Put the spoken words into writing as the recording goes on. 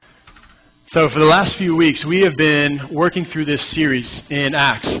So for the last few weeks, we have been working through this series in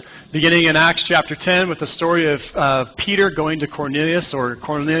Acts, beginning in Acts chapter 10 with the story of Peter going to Cornelius, or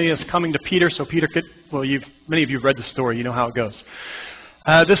Cornelius coming to Peter so Peter could, many of you have read the story, you know how it goes.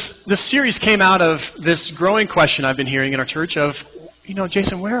 This series came out of this growing question I've been hearing in our church of,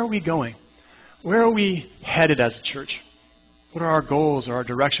 Jason, where are we going? Where are we headed as a church? What are our goals or our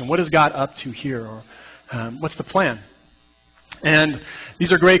direction? What is God up to here? Or what's the plan? And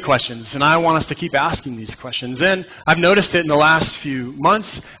these are great questions, and I want us to keep asking these questions. And I've noticed it in the last few months,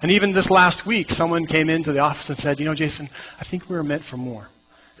 and even this last week, someone came into the office and said, Jason, I think we were meant for more.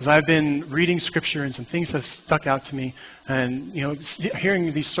 Because I've been reading Scripture, and some things have stuck out to me, and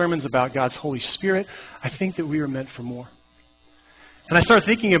hearing these sermons about God's Holy Spirit, I think that we were meant for more. And I started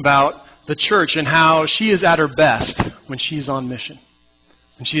thinking about the church and how she is at her best when she's on mission.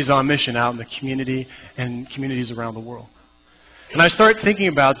 And she's on mission out in the community and communities around the world. And I started thinking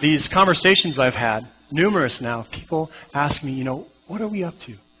about these conversations I've had, numerous now, people ask me, what are we up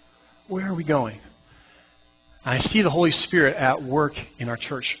to? Where are we going? And I see the Holy Spirit at work in our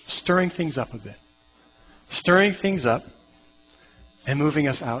church, stirring things up a bit. Stirring things up and moving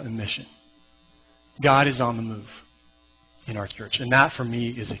us out in mission. God is on the move in our church, and that for me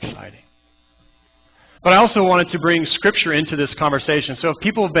is exciting. But I also wanted to bring Scripture into this conversation. So if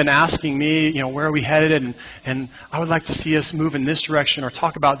people have been asking me, where are we headed, and I would like to see us move in this direction or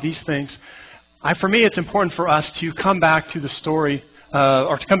talk about these things, for me it's important for us to come back to the story,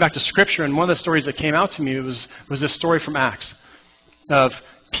 or to come back to Scripture. And one of the stories that came out to me was this story from Acts of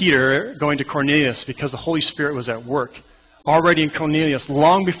Peter going to Cornelius because the Holy Spirit was at work already in Cornelius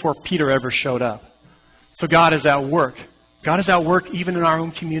long before Peter ever showed up. So God is at work. God is at work even in our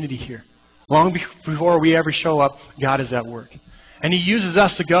own community here. Long before we ever show up, God is at work. And He uses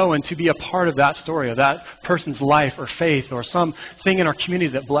us to go and to be a part of that story, of that person's life or faith or something in our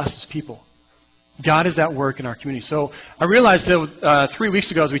community that blesses people. God is at work in our community. So I realized that 3 weeks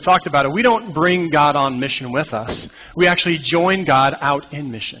ago as we talked about it, we don't bring God on mission with us. We actually join God out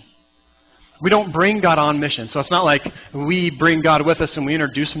in mission. We don't bring God on mission. So it's not like we bring God with us and we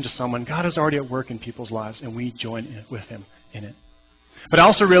introduce Him to someone. God is already at work in people's lives and we join with Him in it. But I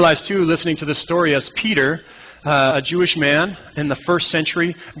also realized, too, listening to this story, as Peter, a Jewish man in the first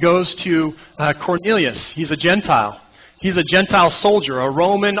century, goes to Cornelius. He's a Gentile. He's a Gentile soldier, a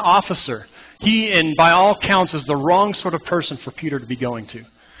Roman officer. He, and by all counts, is the wrong sort of person for Peter to be going to.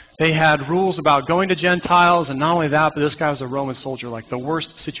 They had rules about going to Gentiles, and not only that, but this guy was a Roman soldier, like the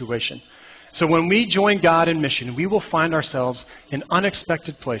worst situation. So when we join God in mission, we will find ourselves in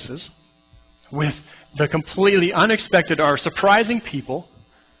unexpected places with the completely unexpected or surprising people,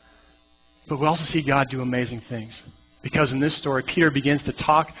 but we also see God do amazing things. Because in this story, Peter begins to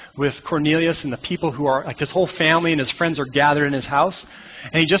talk with Cornelius and the people who are, like his whole family and his friends are gathered in his house.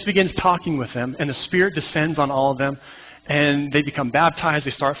 And he just begins talking with them, and the Spirit descends on all of them, and they become baptized,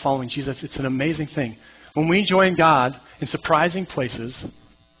 they start following Jesus. It's an amazing thing. When we join God in surprising places,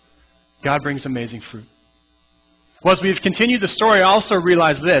 God brings amazing fruit. Well, as we've continued the story, I also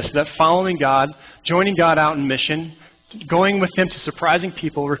realized this, that following God, joining God out in mission, going with Him to surprising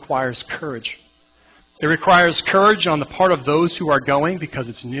people requires courage. It requires courage on the part of those who are going because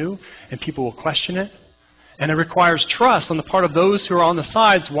it's new and people will question it. And it requires trust on the part of those who are on the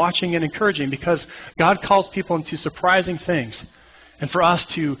sides watching and encouraging because God calls people into surprising things. And for us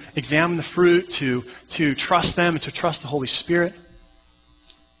to examine the fruit, to trust them, and to trust the Holy Spirit,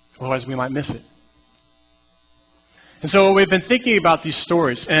 otherwise we might miss it. And so we've been thinking about these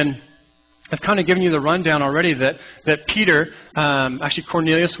stories, and I've kind of given you the rundown already that Peter, actually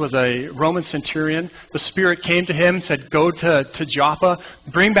Cornelius was a Roman centurion. The Spirit came to him and said, go to Joppa,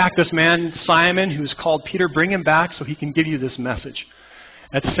 bring back this man, Simon, who's called Peter, bring him back so he can give you this message.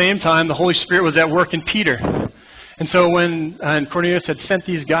 At the same time, the Holy Spirit was at work in Peter. And so when Cornelius had sent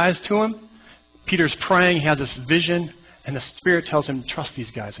these guys to him, Peter's praying, he has this vision, and the Spirit tells him, trust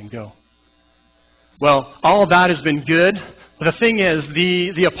these guys and go. Well, all of that has been good. But the thing is,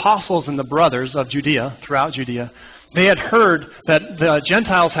 the apostles and the brothers of Judea, throughout Judea, they had heard that the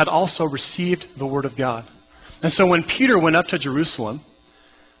Gentiles had also received the Word of God. And so when Peter went up to Jerusalem,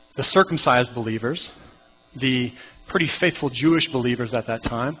 the circumcised believers, the pretty faithful Jewish believers at that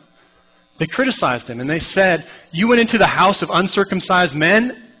time, they criticized him and they said, you went into the house of uncircumcised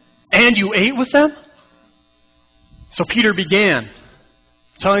men and you ate with them? So Peter began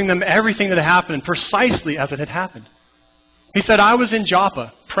telling them everything that had happened precisely as it had happened. He said, I was in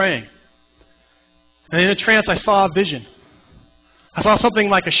Joppa praying. And in a trance I saw a vision. I saw something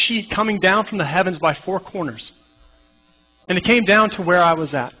like a sheet coming down from the heavens by four corners. And it came down to where I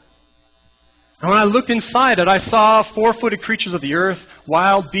was at. And when I looked inside it, I saw four-footed creatures of the earth,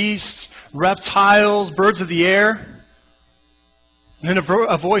 wild beasts, reptiles, birds of the air. And then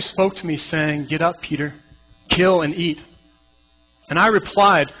a voice spoke to me saying, "Get up, Peter, kill and eat." And I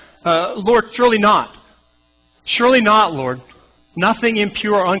replied, "Lord, surely not. Surely not, Lord. Nothing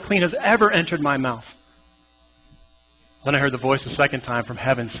impure or unclean has ever entered my mouth." Then I heard the voice a second time from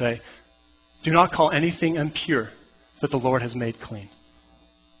heaven say, "Do not call anything impure that the Lord has made clean."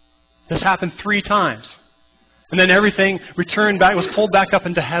 This happened 3 times. And then everything returned back, was pulled back up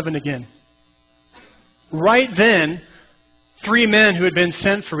into heaven again. Right then, 3 men who had been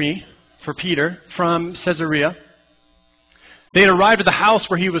sent for Peter, from Caesarea, they had arrived at the house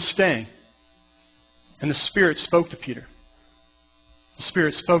where he was staying. And the Spirit spoke to Peter. The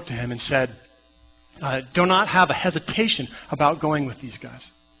Spirit spoke to him and said, "Do not have a hesitation about going with these guys."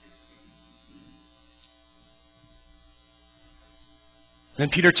 Then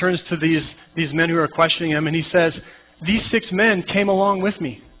Peter turns to these men who are questioning him, and he says, "These 6 men came along with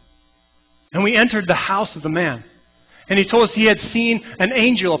me, and we entered the house of the man. And he told us he had seen an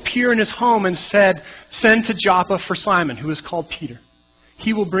angel appear in his home and said, 'Send to Joppa for Simon, who is called Peter.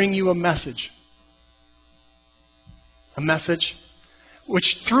 He will bring you a message.'" A message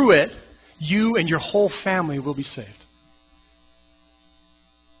which through it, you and your whole family will be saved.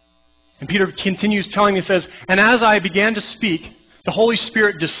 And Peter continues telling me, he says, "And as I began to speak, the Holy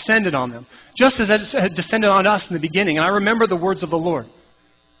Spirit descended on them, just as it had descended on us in the beginning. And I remember the words of the Lord.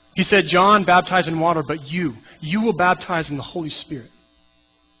 He said, 'John baptized in water, but you will baptize in the Holy Spirit.'"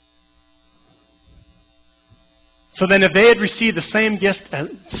 So then if they had received the same gift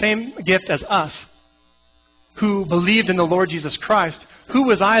as us, who believed in the Lord Jesus Christ, who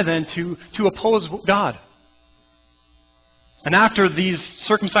was I then to oppose God? And after these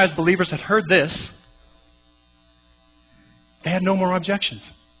circumcised believers had heard this, they had no more objections.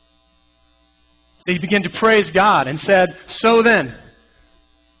 They began to praise God and said, "So then,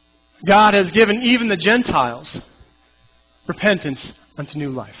 God has given even the Gentiles repentance unto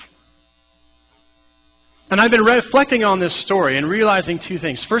new life." And I've been reflecting on this story and realizing 2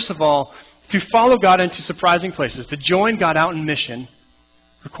 things. First of all, to follow God into surprising places, to join God out in mission,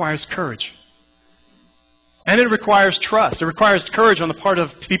 requires courage. And it requires trust. It requires courage on the part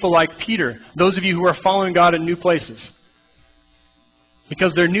of people like Peter, those of you who are following God in new places.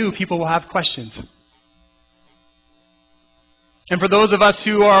 Because they're new, people will have questions. And for those of us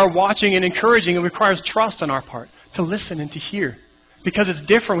who are watching and encouraging, it requires trust on our part to listen and to hear. Because it's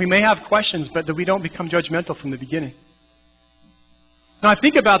different. We may have questions, but that we don't become judgmental from the beginning. Now I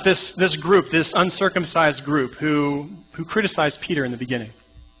think about this group, this uncircumcised group who criticized Peter in the beginning.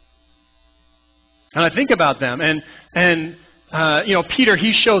 And I think about them, and Peter,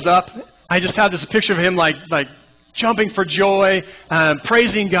 he shows up. I just have this picture of him like jumping for joy,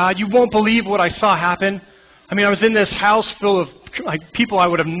 praising God. You won't believe what I saw happen. I mean, I was in this house full of people I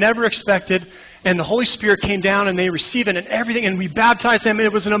would have never expected, and the Holy Spirit came down and they received it and everything, and we baptized them, and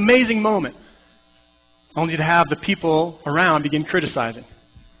it was an amazing moment. Only to have the people around begin criticizing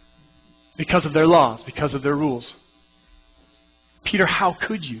because of their laws, because of their rules. Peter, how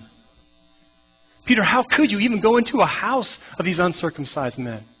could you? Peter, how could you even go into a house of these uncircumcised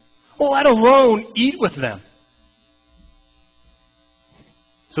men? Well, let alone eat with them.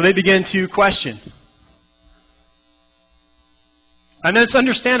 So they begin to question. And it's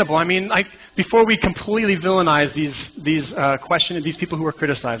understandable. I mean, before we completely villainize these people who are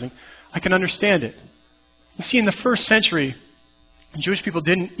criticizing, I can understand it. You see, in the first century, Jewish people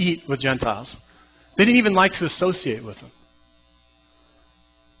didn't eat with Gentiles. They didn't even like to associate with them.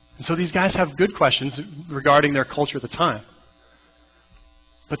 And so these guys have good questions regarding their culture at the time.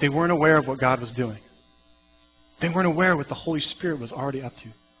 But they weren't aware of what God was doing. They weren't aware of what the Holy Spirit was already up to.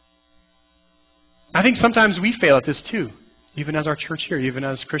 I think sometimes we fail at this too, even as our church here, even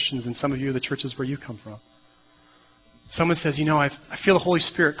as Christians in some of you, the churches where you come from. Someone says, I feel the Holy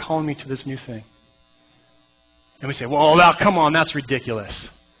Spirit calling me to this new thing. And we say, well, now, come on, that's ridiculous.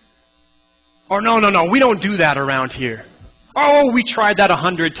 Or no, we don't do that around here. Oh, we tried that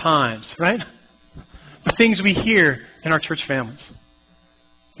 100 times, right? The things we hear in our church families.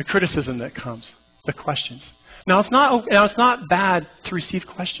 The criticism that comes. The questions. Now, it's not bad to receive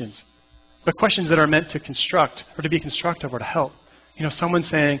questions. But questions that are meant to construct, or to be constructive, or to help. Someone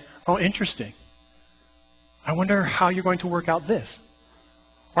saying, oh, interesting. I wonder how you're going to work out this.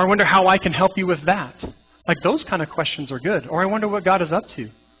 Or I wonder how I can help you with that. Like those kind of questions are good. Or I wonder what God is up to.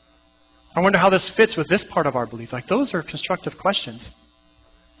 I wonder how this fits with this part of our belief. Like those are constructive questions.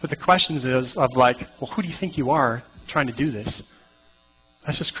 But the questions is of well, who do you think you are trying to do this?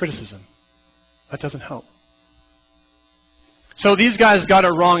 That's just criticism. That doesn't help. So these guys got it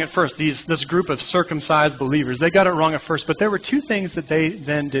wrong at first. This group of circumcised believers, they got it wrong at first. But there were 2 things that they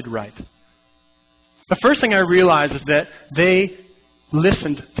then did right. The first thing I realized is that they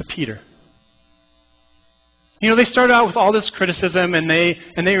listened to Peter. You know, they started out with all this criticism, and they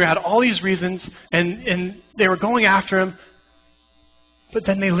had all these reasons, and they were going after him, but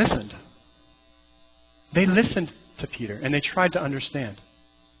then they listened. They listened to Peter, and they tried to understand.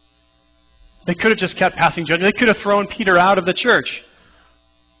 They could have just kept passing judgment. They could have thrown Peter out of the church.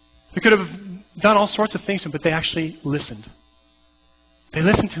 They could have done all sorts of things to him, but they actually listened. They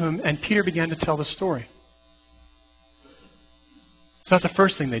listened to him, and Peter began to tell the story. So that's the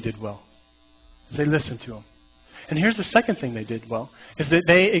first thing they did well. They listened to him. And here's the second thing they did well, is that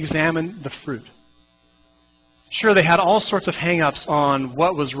they examined the fruit. Sure, they had all sorts of hang-ups on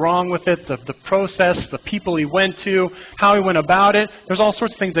what was wrong with it, the process, the people he went to, how he went about it. There's all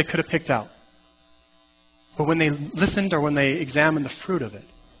sorts of things they could have picked out. But when they listened or when they examined the fruit of it,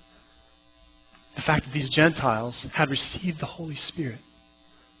 the fact that these Gentiles had received the Holy Spirit,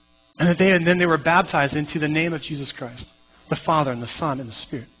 and then they were baptized into the name of Jesus Christ, the Father and the Son and the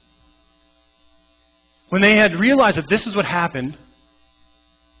Spirit. When they had realized that this is what happened,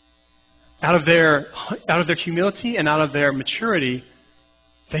 out of their humility and out of their maturity,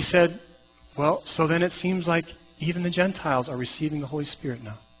 they said, well, so then it seems like even the Gentiles are receiving the Holy Spirit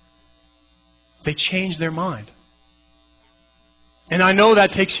now. They changed their mind. And I know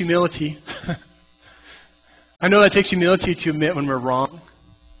that takes humility. I know that takes humility to admit when we're wrong.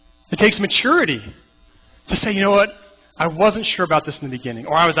 It takes maturity to say, you know what, I wasn't sure about this in the beginning,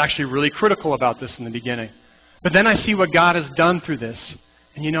 or I was actually really critical about this in the beginning. But then I see what God has done through this,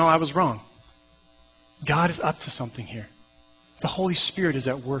 and you know, I was wrong. God is up to something here. The Holy Spirit is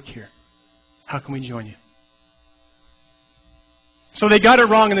at work here. How can we join you? So they got it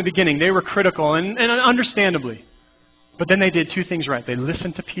wrong in the beginning. They were critical, and understandably. But then they did two things right. They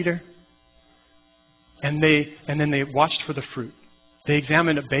listened to Peter, and then they watched for the fruit. They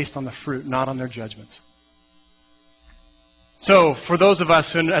examined it based on the fruit, not on their judgments. So, for those of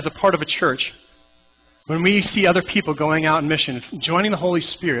us, as a part of a church, when we see other people going out in mission, joining the Holy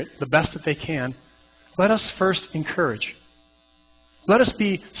Spirit the best that they can, let us first encourage. Let us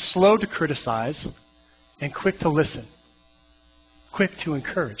be slow to criticize and quick to listen. Quick to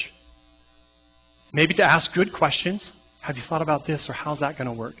encourage. Maybe to ask good questions. Have you thought about this, or how's that going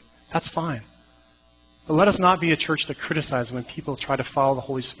to work? That's fine. But let us not be a church that criticizes when people try to follow the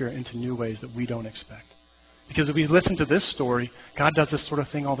Holy Spirit into new ways that we don't expect. Because if we listen to this story, God does this sort of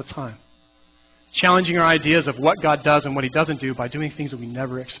thing all the time. Challenging our ideas of what God does and what He doesn't do by doing things that we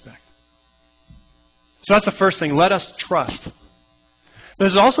never expect. So that's the first thing. Let us trust.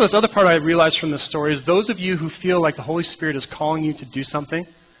 There's also this other part I realized from this story is those of you who feel like the Holy Spirit is calling you to do something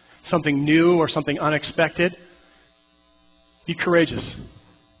new or something unexpected, be courageous.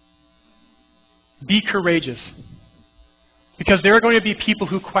 Be courageous. Because there are going to be people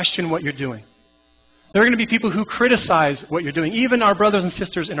who question what you're doing. There are going to be people who criticize what you're doing, even our brothers and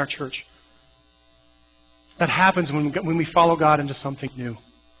sisters in our church. That happens when we follow God into something new.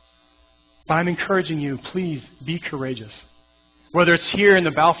 But I'm encouraging you, please be courageous. Whether it's here in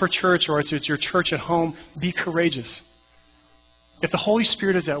the Balfour church or it's your church at home, be courageous. If the Holy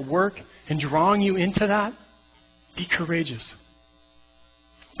Spirit is at work and drawing you into that, be courageous.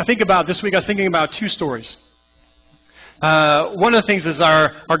 This week I was thinking about two stories. One of the things is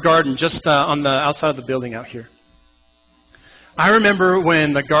our garden just on the outside of the building out here. I remember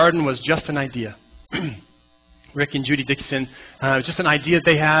when the garden was just an idea. Rick and Judy Dixon, it was just an idea that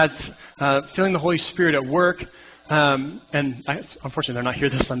they had, feeling the Holy Spirit at work. Unfortunately, they're not here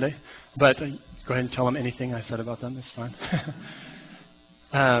this Sunday, but go ahead and tell them anything I said about them. It's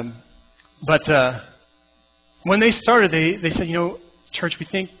fine. When they started, they said, you know, church, we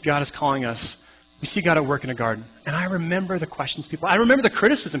think God is calling us. We see God at work in a garden. And I remember the questions I remember the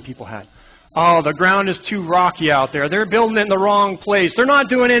criticism people had. Oh, the ground is too rocky out there. They're building it in the wrong place. They're not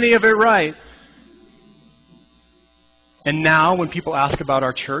doing any of it right. And now when people ask about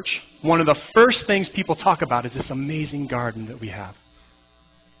our church, one of the first things people talk about is this amazing garden that we have.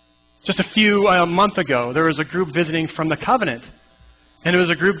 Just a month ago, there was a group visiting from the Covenant. And it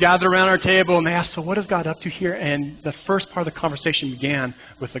was a group gathered around our table, and they asked, so what is God up to here? And the first part of the conversation began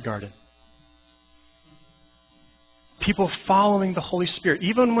with the garden. People following the Holy Spirit.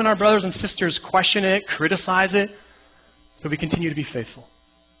 Even when our brothers and sisters question it, criticize it, but we continue to be faithful.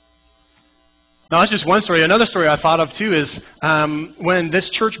 Now, that's just one story. Another story I thought of, too, is when this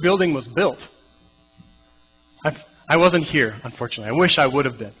church building was built. I wasn't here, unfortunately. I wish I would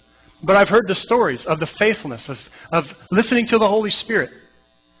have been. But I've heard the stories of the faithfulness of listening to the Holy Spirit.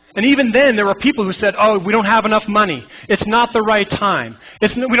 And even then, there were people who said, oh, we don't have enough money. It's not the right time.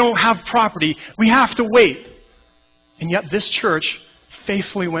 We don't have property. We have to wait. And yet this church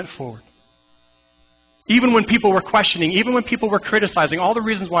faithfully went forward. Even when people were questioning, even when people were criticizing, all the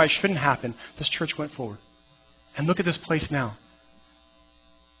reasons why it shouldn't happen, this church went forward. And look at this place now.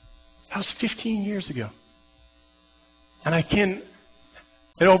 That was 15 years ago. And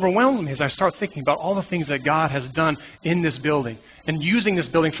it overwhelms me as I start thinking about all the things that God has done in this building and using this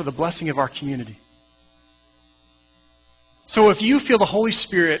building for the blessing of our community. So if you feel the Holy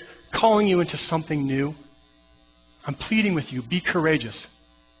Spirit calling you into something new, I'm pleading with you, be courageous.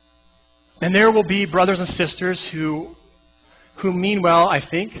 And there will be brothers and sisters who mean well, I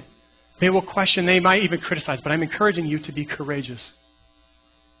think. They will question, they might even criticize, but I'm encouraging you to be courageous.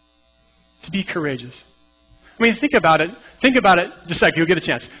 To be courageous. I mean, think about it. Think about it. Just a second, you'll get a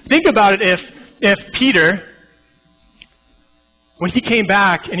chance. Think about it if Peter, when he came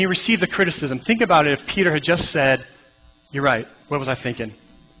back and he received the criticism, think about it if Peter had just said, "You're right. What was I thinking?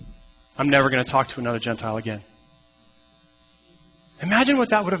 I'm never going to talk to another Gentile again." Imagine what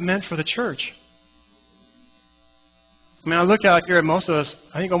that would have meant for the church. I mean, I look out here at most of us,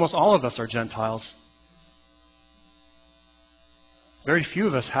 I think almost all of us are Gentiles. Very few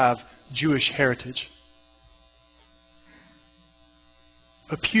of us have Jewish heritage.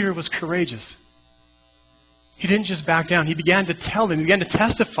 But Peter was courageous. He didn't just back down. He began to tell them, he began to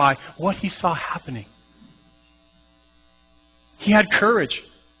testify what he saw happening. He had courage.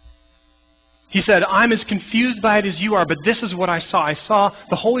 He said, "I'm as confused by it as you are, but this is what I saw. I saw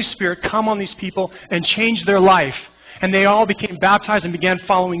the Holy Spirit come on these people and change their life. And they all became baptized and began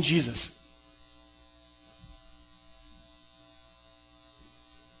following Jesus."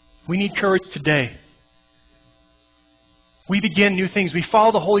 We need courage today. We begin new things. We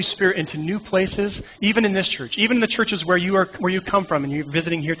follow the Holy Spirit into new places, even in this church, even in the churches where you come from and you're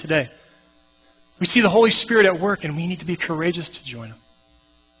visiting here today. We see the Holy Spirit at work, and we need to be courageous to join Him.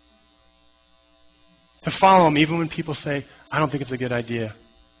 To follow Him, even when people say, "I don't think it's a good idea,"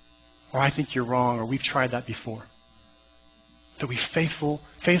 or "I think you're wrong," or "We've tried that before." That we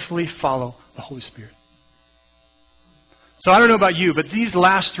faithfully follow the Holy Spirit. So I don't know about you, but these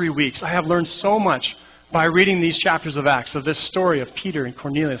last 3 weeks, I have learned so much by reading these chapters of Acts, of this story of Peter and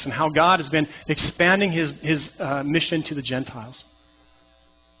Cornelius, and how God has been expanding His mission to the Gentiles.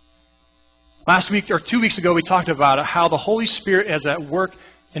 Last week, or 2 weeks ago, we talked about how the Holy Spirit is at work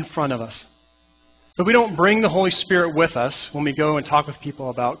in front of us. But we don't bring the Holy Spirit with us when we go and talk with people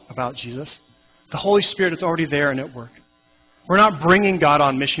about Jesus. The Holy Spirit is already there and at work. We're not bringing God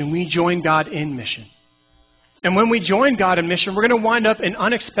on mission. We join God in mission. And when we join God in mission, we're going to wind up in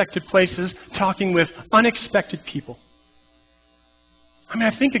unexpected places talking with unexpected people. I mean,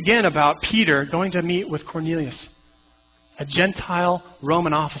 I think again about Peter going to meet with Cornelius, a Gentile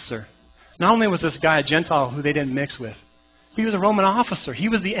Roman officer. Not only was this guy a Gentile who they didn't mix with, he was a Roman officer. He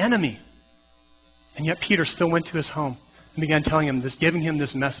was the enemy. And yet Peter still went to his home and began telling him this, giving him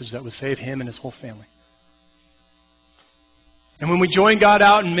this message that would save him and his whole family. And when we join God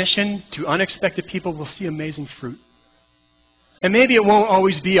out in mission to unexpected people, we'll see amazing fruit. And maybe it won't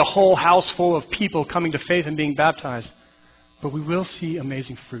always be a whole house full of people coming to faith and being baptized, but we will see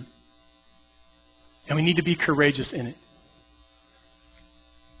amazing fruit. And we need to be courageous in it.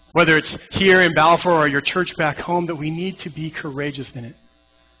 Whether it's here in Balfour or your church back home, that we need to be courageous in it.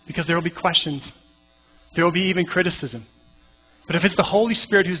 Because there will be questions. There will be even criticism. But if it's the Holy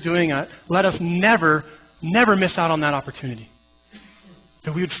Spirit who's doing it, let us never miss out on that opportunity.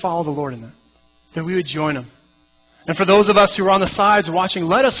 That we would follow the Lord in that. That we would join Him. And for those of us who are on the sides watching,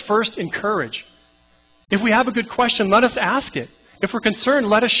 let us first encourage. If we have a good question, let us ask it. If we're concerned,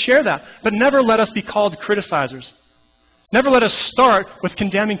 let us share that. But never let us be called criticizers. Never let us start with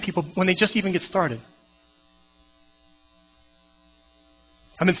condemning people when they just even get started.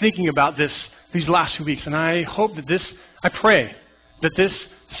 I've been thinking about these last few weeks, and I hope that I pray that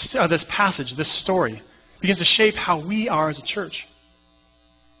this passage, this story, begins to shape how we are as a church.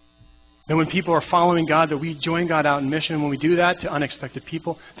 And when people are following God, that we join God out in mission. And when we do that to unexpected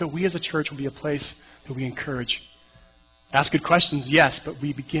people, that we as a church will be a place that we encourage. Ask good questions, yes, but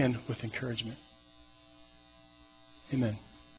we begin with encouragement. Amen.